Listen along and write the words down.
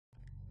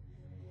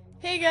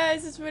Hey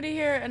guys, it's Woody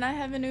here, and I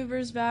have an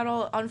Uber's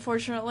battle.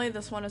 Unfortunately,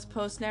 this one is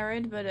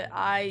post-narrated, but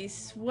I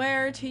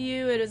swear to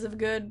you it is a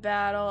good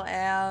battle,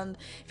 and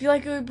if you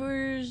like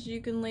Ubers,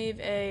 you can leave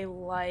a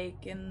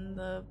like in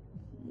the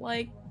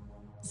like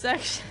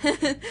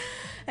section,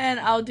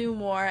 and I'll do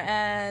more,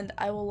 and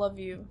I will love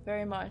you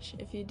very much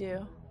if you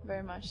do.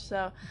 Very much.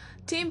 So,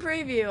 team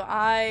preview.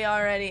 I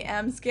already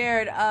am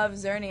scared of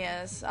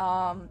Xerneas.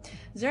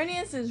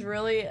 Xerneas is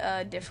really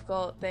a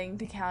difficult thing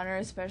to counter,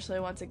 especially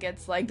once it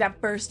gets like that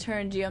first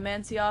turn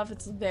geomancy off.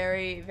 It's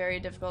very,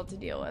 very difficult to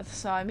deal with.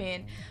 So, I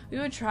mean, we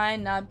would try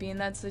and not be in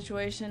that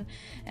situation.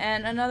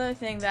 And another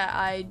thing that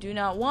I do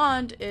not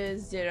want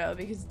is Ditto,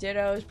 because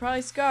Ditto is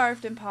probably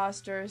Scarfed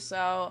Imposter,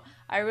 so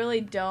I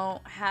really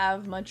don't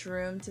have much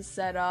room to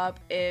set up.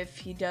 If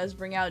he does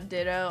bring out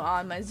Ditto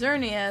on my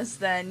Xerneas,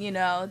 then, you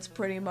know, it's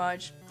pretty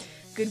much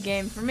good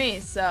game for me.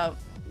 So,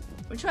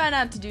 we try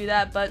not to do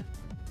that, but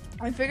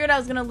I figured I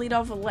was going to lead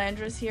off with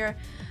Landris here,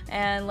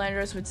 and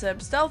Landris would set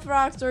up Stealth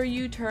Rocks or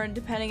U-turn,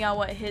 depending on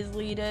what his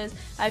lead is.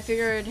 I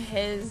figured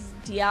his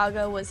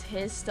Dialga was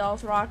his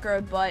Stealth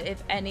Rocker, but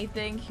if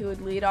anything, he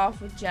would lead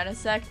off with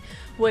Genesect,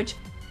 which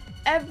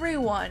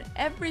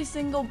every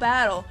single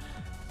battle,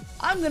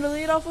 I'm gonna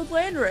lead off with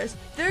Landris.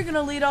 They're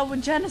gonna lead off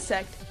with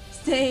Genesect.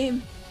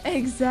 Same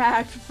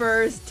exact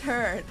first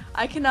turn.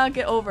 I cannot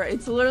get over it.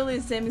 It's literally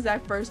the same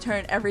exact first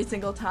turn every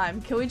single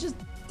time. Can we just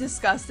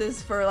discuss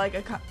this for like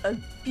a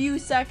few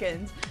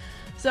seconds?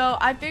 So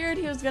I figured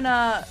he was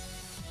gonna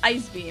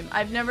Ice Beam.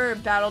 I've never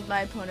battled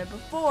my opponent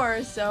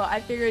before, so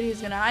I figured he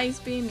was gonna Ice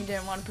Beam. He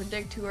didn't want to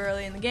predict too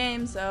early in the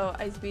game, so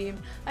Ice Beam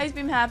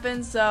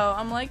happens. So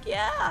I'm like,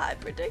 yeah, I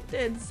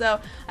predicted.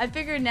 So I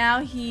figured now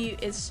he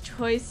is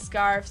Choice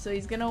Scarf, so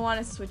he's gonna want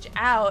to switch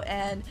out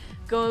and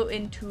go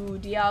into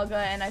Dialga.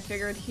 And I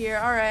figured here,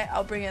 all right,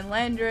 I'll bring in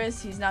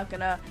Landris. He's not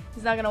gonna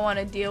want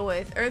to deal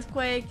with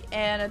Earthquake,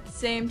 and at the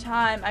same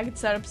time, I could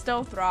set up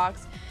Stealth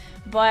Rocks.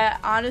 But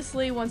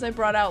honestly, once I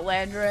brought out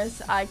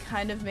Landris, I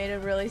kind of made a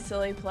really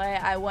silly play.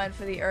 I went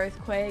for the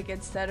Earthquake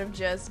instead of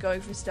just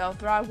going for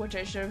Stealth Rock, which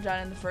I should have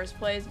done in the first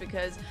place,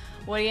 because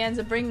what he ends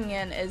up bringing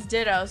in is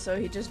Ditto, so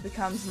he just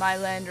becomes my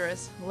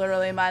Landris,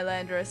 literally my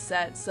Landris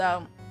set.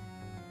 So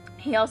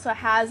he also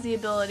has the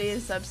ability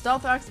to sub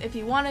Stealth Rocks if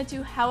he wanted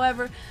to.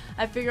 However,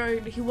 I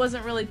figured he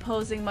wasn't really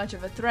posing much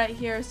of a threat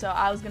here, so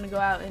I was going to go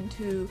out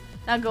into,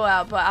 not go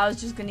out, but I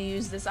was just going to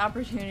use this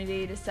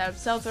opportunity to set up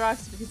Stealth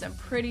Rocks, because I'm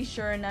pretty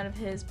sure none of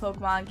his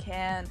Pokemon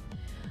can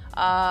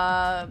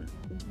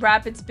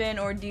Rapid Spin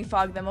or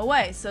defog them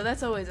away, so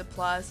that's always a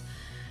plus.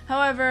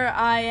 However,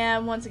 I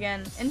am once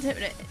again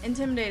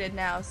intimidated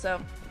now,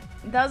 so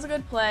that was a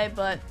good play,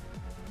 but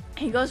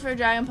he goes for a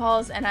Dragon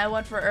Pulse, and I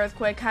went for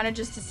Earthquake, kind of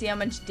just to see how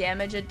much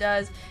damage it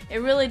does. It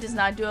really does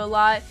not do a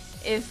lot.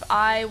 If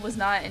I was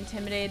not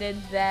intimidated,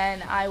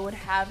 then I would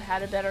have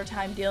had a better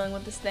time dealing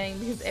with this thing,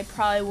 because it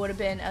probably would have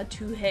been a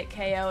 2-hit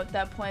KO at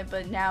that point,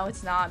 but now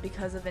it's not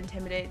because of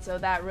Intimidate, so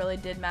that really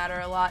did matter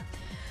a lot.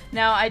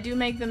 Now, I do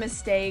make the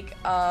mistake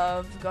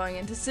of going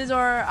into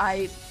Scizor.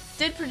 I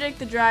did predict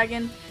the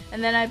Dragon,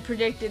 and then I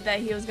predicted that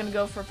he was going to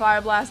go for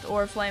Fire Blast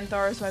or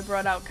Flamethrower, so I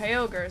brought out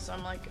Kyogre, so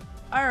I'm like,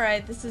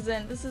 alright, this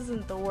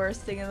isn't the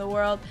worst thing in the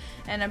world,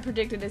 and I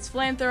predicted his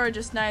Flamethrower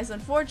just nice.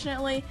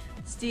 Unfortunately,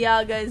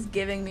 Dialga is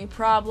giving me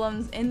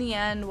problems. In the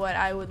end, what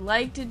I would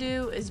like to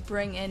do is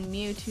bring in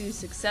Mewtwo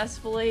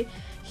successfully.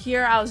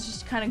 Here, I was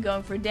just kind of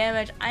going for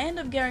damage. I end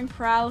up getting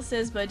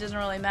Paralysis, but it doesn't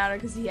really matter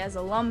because he has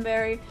a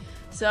Lumberry.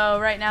 So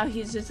right now,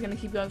 he's just going to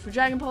keep going for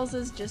Dragon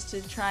Pulses just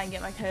to try and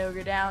get my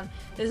Kyogre down.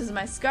 This is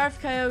my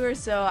Scarf Kyogre,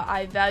 so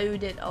I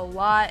valued it a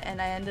lot,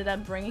 and I ended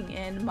up bringing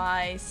in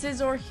my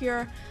Scizor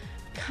here,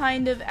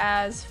 kind of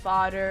as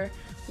fodder,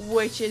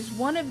 which is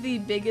one of the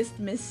biggest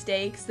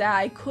mistakes that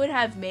I could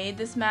have made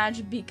this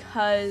match,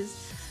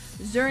 because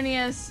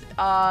Xerneas,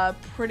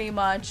 pretty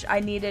much, I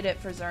needed it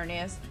for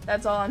Xerneas.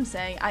 That's all I'm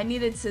saying. I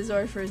needed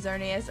Scizor for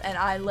Xerneas, and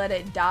I let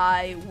it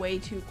die way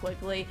too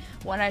quickly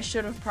when I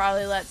should have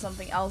probably let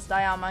something else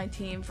die on my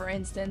team. For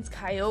instance,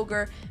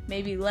 Kyogre,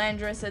 maybe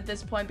Landris at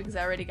this point, because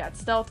I already got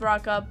Stealth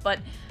Rock up, but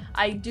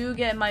I do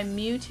get my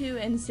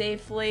Mewtwo in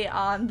safely.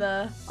 On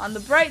the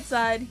bright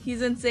side,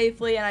 he's in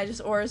safely, and I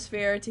just Aura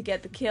Sphere to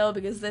get the kill,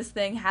 because this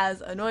thing has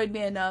annoyed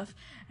me enough,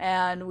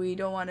 and we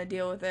don't want to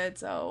deal with it,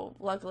 so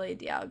luckily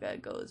Dialga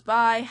goes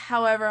by.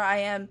 However, I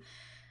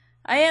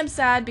am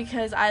sad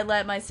because I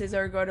let my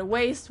Scizor go to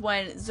waste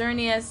when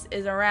Xerneas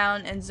is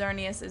around, and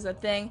Xerneas is a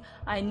thing.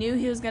 I knew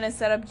he was going to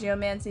set up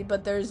Geomancy,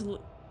 but there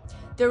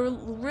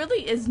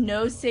really is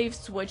no safe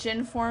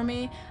switch-in for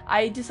me.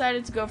 I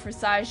decided to go for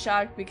Psy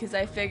Shock because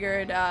I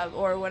figured,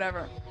 or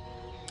whatever,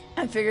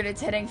 I figured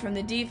it's hitting from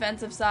the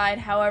defensive side.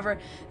 However,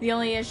 the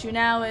only issue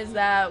now is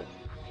that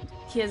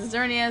he has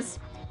Xerneas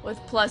with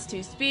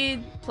 +2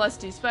 speed,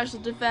 +2 special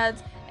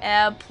defense,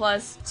 and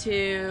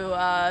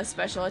 +2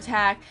 special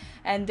attack,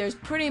 and there's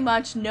pretty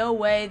much no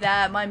way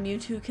that my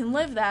Mewtwo can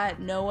live that.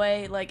 No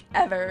way, like,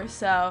 ever.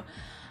 So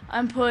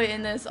I'm put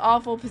in this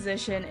awful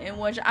position in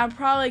which I'm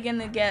probably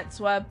gonna get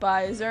swept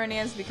by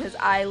Xerneas because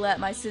I let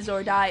my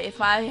Scizor die. If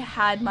I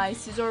had my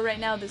Scizor right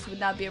now, this would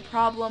not be a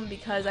problem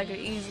because I could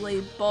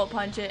easily bullet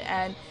punch it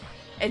and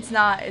it's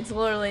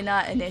literally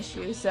not an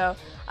issue. So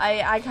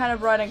I kind of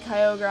brought in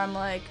Kyogre. I'm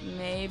like,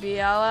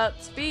 maybe I'll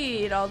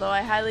outspeed, although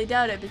I highly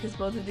doubt it because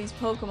both of these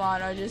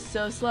Pokemon are just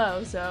so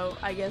slow, so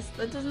I guess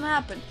that doesn't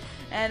happen.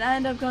 And I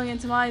end up going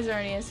into my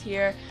Xerneas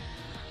here,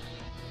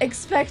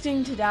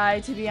 expecting to die,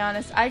 to be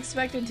honest. I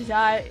expected to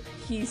die.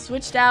 He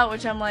switched out,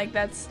 which I'm like,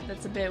 that's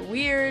a bit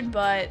weird,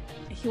 but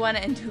he went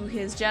into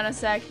his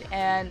Genesect,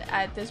 and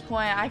at this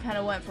point I kind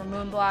of went for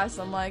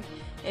Moonblast. I'm like,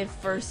 if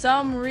for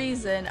some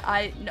reason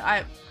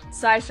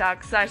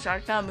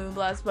Psyshock, not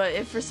Moonblast, but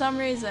if for some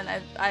reason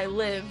I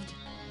lived,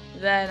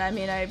 then I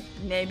mean I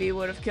maybe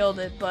would have killed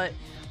it, but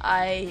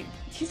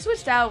he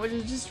switched out, which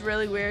is just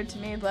really weird to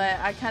me. But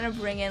I kind of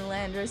bring in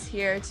Landorus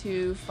here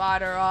to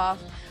fodder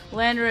off.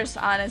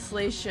 Landorus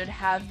honestly should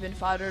have been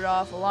foddered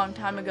off a long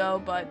time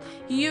ago, but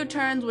he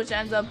U-turns, which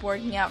ends up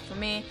working out for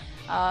me.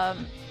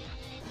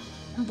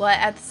 But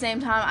at the same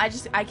time,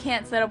 I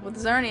can't set up with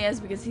Xerneas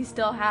because he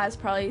still has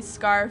probably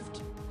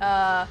Scarfed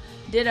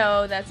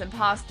Ditto that's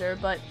Imposter,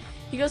 but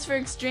he goes for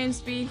extreme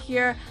speed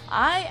here.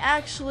 I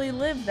actually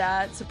live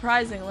that,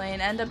 surprisingly,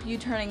 and end up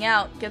U-turning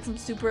out, get some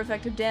super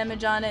effective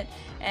damage on it,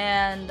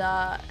 and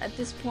at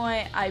this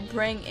point I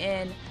bring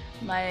in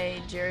my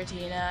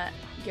Giratina,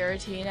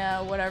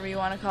 whatever you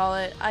want to call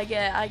it. I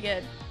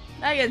get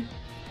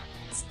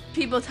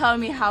people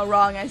telling me how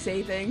wrong I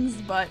say things,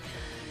 but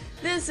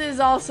this is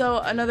also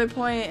another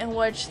point in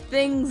which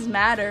things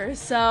matter.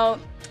 So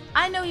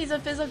I know he's a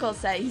physical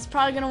set. He's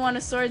probably going to want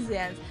a Swords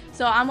Dance.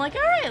 So I'm like,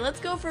 alright, let's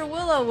go for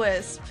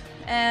Will-O-Wisp.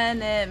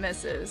 And it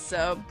misses.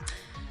 So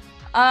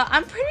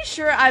I'm pretty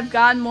sure I've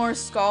gotten more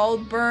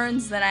Scald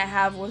Burns than I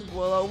have with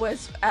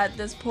Will-O-Wisp at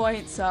this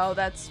point. So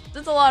that's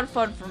a lot of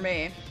fun for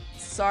me.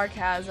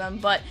 Sarcasm.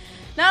 But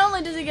not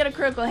only does he get a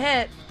critical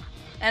hit,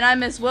 and I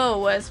miss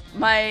Will-O-Wisp,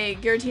 my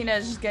Giratina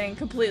is just getting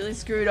completely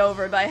screwed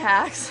over by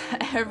hacks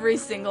every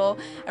single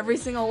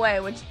way,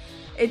 which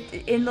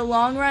in the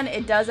long run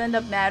it does end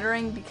up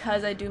mattering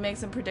because I do make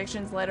some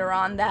predictions later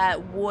on that I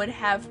would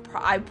have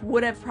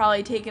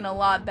probably taken a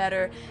lot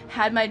better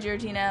had my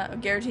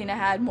Giratina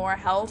had more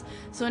health.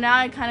 So now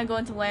I kind of go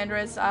into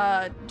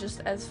Landorus just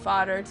as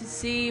fodder to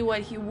see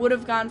what he would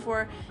have gone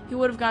for. He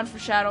would have gone for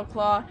Shadow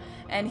Claw,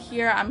 and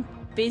here I'm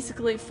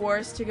basically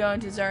forced to go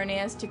into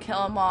Xerneas to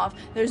kill him off.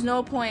 There's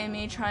no point in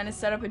me trying to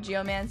set up a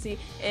Geomancy.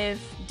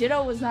 If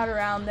Ditto was not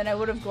around, then I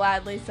would have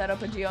gladly set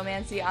up a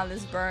Geomancy on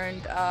this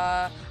burned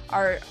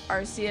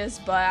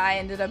Arceus, but I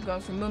ended up going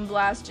for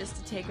Moonblast just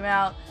to take him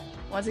out.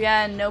 Once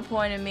again, no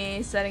point in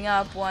me setting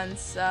up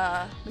once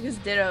because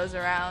Ditto's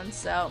around.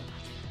 So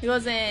he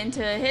goes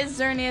into his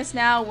Xerneas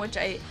now, which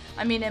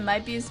I mean, it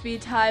might be a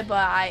speed tie,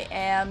 but I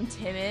am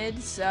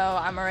timid, so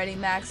I'm already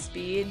max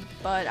speed,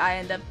 but I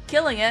end up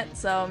killing it,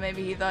 so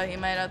maybe he thought he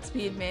might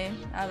outspeed me.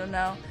 I don't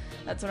know.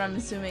 That's what I'm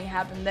assuming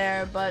happened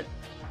there, but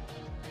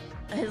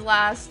not his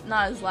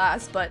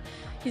last, but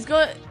he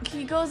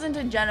goes into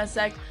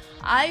Genesect.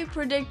 I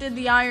predicted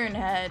the Iron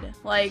Head.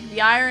 Like,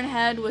 the Iron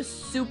Head was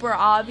super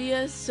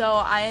obvious, so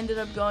I ended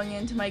up going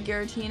into my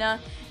Giratina,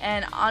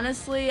 and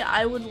honestly,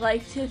 I would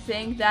like to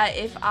think that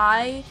if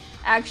I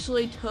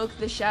actually took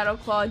the Shadow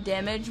Claw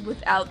damage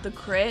without the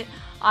crit,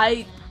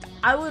 I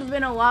would have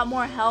been a lot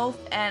more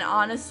health, and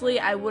honestly,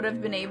 I would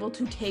have been able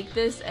to take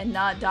this and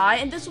not die.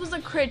 And this was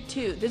a crit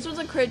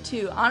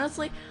too.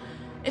 Honestly,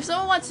 if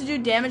someone wants to do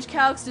damage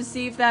calcs to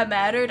see if that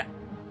mattered,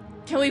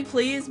 can we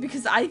please?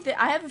 Because I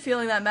have a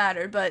feeling that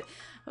mattered, but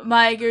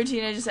my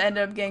Giratina just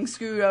ended up getting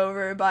screwed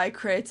over by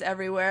crits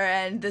everywhere,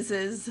 and this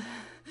is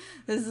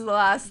the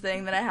last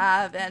thing that I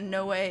have, and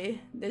no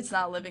way it's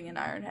not living in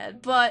Iron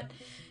Head. But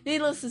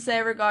needless to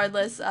say,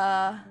 regardless,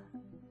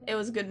 it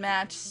was a good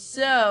match.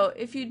 So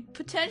if you'd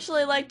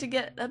potentially like to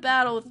get a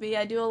battle with me,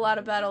 I do a lot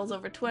of battles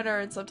over Twitter,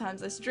 and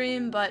sometimes I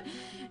stream, but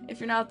if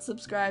you're not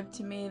subscribed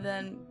to me,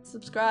 then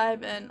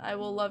subscribe, and I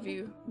will love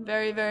you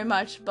very, very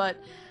much. But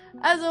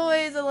as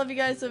always, I love you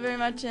guys so very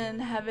much,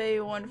 and have a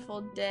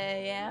wonderful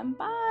day, and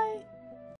bye!